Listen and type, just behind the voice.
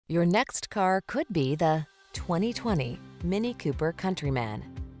Your next car could be the 2020 Mini Cooper Countryman.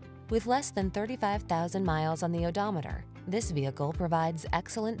 With less than 35,000 miles on the odometer, this vehicle provides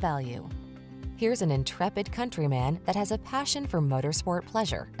excellent value. Here's an intrepid countryman that has a passion for motorsport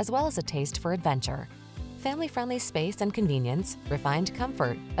pleasure as well as a taste for adventure. Family-friendly space and convenience, refined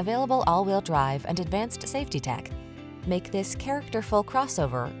comfort, available all-wheel drive and advanced safety tech make this characterful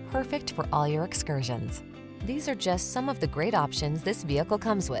crossover perfect for all your excursions. These are just some of the great options this vehicle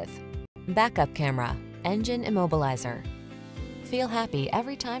comes with: backup camera, engine immobilizer. Feel happy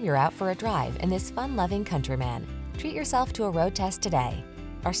every time you're out for a drive in this fun-loving Countryman. Treat yourself to a road test today.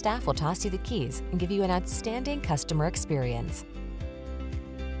 Our staff will toss you the keys and give you an outstanding customer experience.